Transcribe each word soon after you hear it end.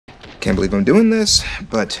Can't believe I'm doing this,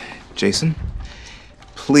 but Jason,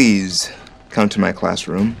 please come to my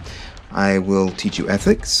classroom. I will teach you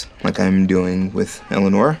ethics, like I'm doing with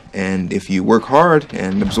Eleanor, and if you work hard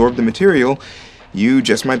and absorb the material, you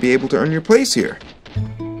just might be able to earn your place here.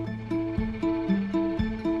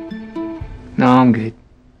 No, I'm good.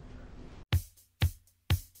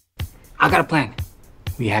 I got a plan.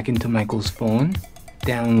 We hack into Michael's phone,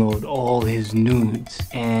 download all his nudes,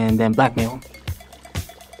 and then blackmail him.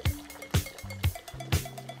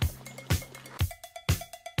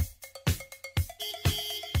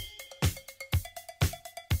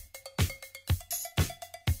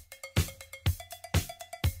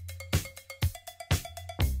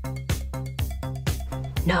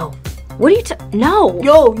 No. What are you No!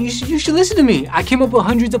 Yo, you should listen to me. I came up with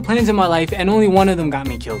hundreds of plans in my life, and only one of them got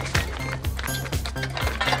me killed.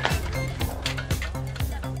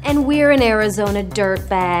 And we're an Arizona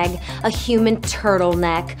dirtbag, a human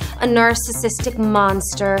turtleneck, a narcissistic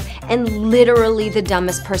monster, and literally the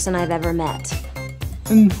dumbest person I've ever met.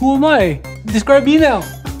 And who am I? Describe me now.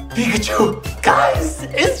 Pikachu! Guys,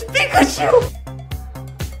 it's Pikachu!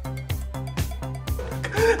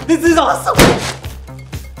 This is awesome!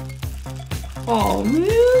 Oh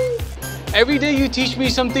man. Every day you teach me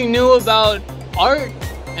something new about art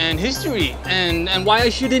and history and why I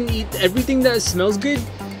shouldn't eat everything that smells good,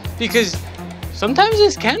 because sometimes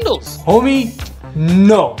it's candles. Homie,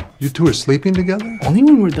 no. You two are sleeping together? Only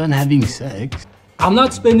when we're done having sex. I'm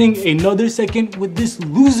not spending another second with this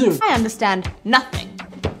loser. I understand nothing.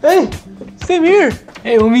 Hey, same here.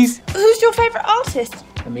 Hey, homies. Who's your favorite artist?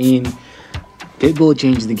 I mean, Pitbull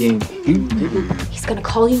changed the game. He's gonna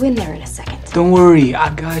call you in there in a second. Don't worry,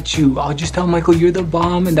 I got you. I'll just tell Michael you're the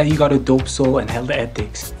bomb and that you got a dope soul and hella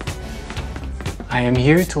ethics. I am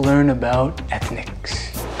here to learn about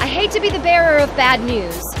ethnics. I hate to be the bearer of bad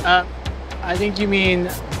news. I think you mean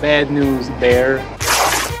bad news bear.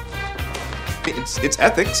 It's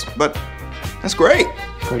ethics, but that's great.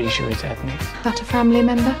 Pretty sure it's ethnics. That a family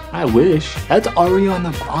member? I wish. That's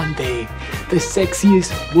Ariana Grande, the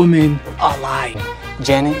sexiest woman alive.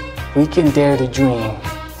 Janet, we can dare to dream.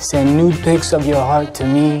 Send nude pics of your heart to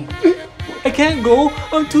me. I can't go.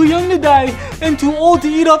 I'm too young to die and too old to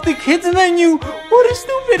eat off the kids' menu. What a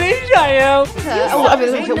stupid age I am.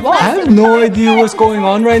 I have no idea what's going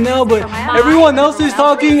on right now, but everyone else is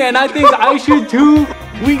talking and I think I should too.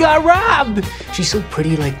 We got robbed. She's so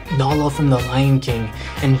pretty, like Nala from The Lion King,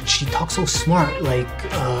 and she talks so smart, like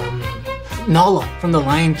Nala from The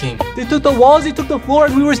Lion King. They took the walls, they took the floor,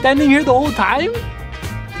 and we were standing here the whole time?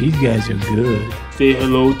 These guys are good. Say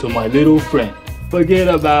hello to my little friend. Forget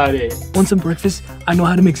about it. Want some breakfast? I know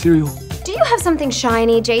how to make cereal. Do you have something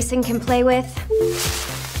shiny Jason can play with?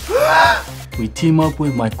 We team up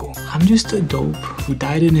with Michael. I'm just a dope who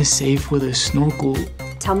died in a safe with a snorkel.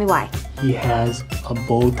 Tell me why. He has a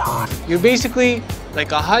bow tie. You're basically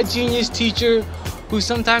like a hot genius teacher who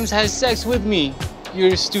sometimes has sex with me,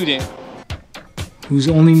 your student, who's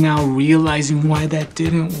only now realizing why that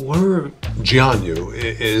didn't work. Jianyu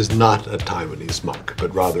is not a Taiwanese monk,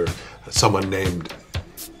 but rather someone named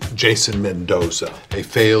Jason Mendoza, a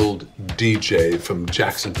failed DJ from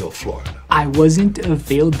Jacksonville, Florida. I wasn't a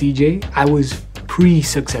failed DJ, I was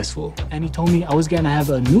pre-successful. And he told me I was gonna have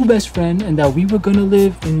a new best friend and that we were gonna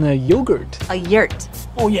live in a yogurt. A yurt.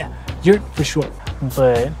 Oh yeah, yurt for short.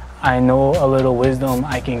 But I know a little wisdom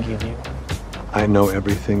I can give you. I know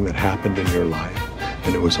everything that happened in your life,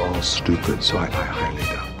 and it was all stupid, so I highly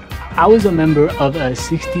doubt that. I was a member of a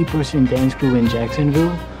 60-person dance crew in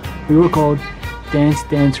Jacksonville. We were called Dance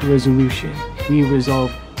Dance Resolution. We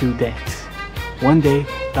resolved to dance. One day,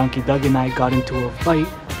 Donkey Doug and I got into a fight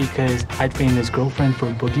because I'd framed his girlfriend for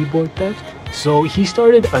boogie board theft. So he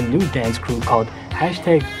started a new dance crew called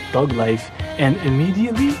 #DugLife and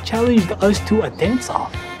immediately challenged us to a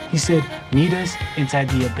dance-off. He said, meet us inside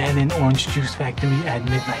the abandoned orange juice factory at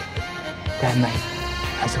midnight. That night,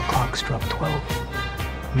 as the clock struck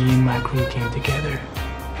 12, me and my crew came together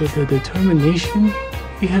with a determination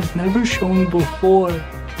we have never shown before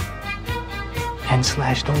and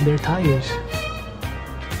slashed all their tires.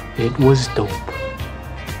 It was dope.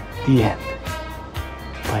 The end.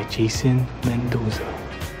 By Jason Mendoza.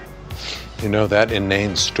 You know, that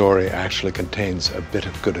inane story actually contains a bit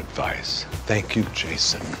of good advice. Thank you,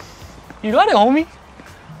 Jason. You got it, homie.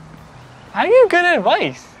 I give good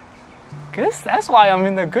advice. Guess that's why I'm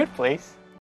in the good place.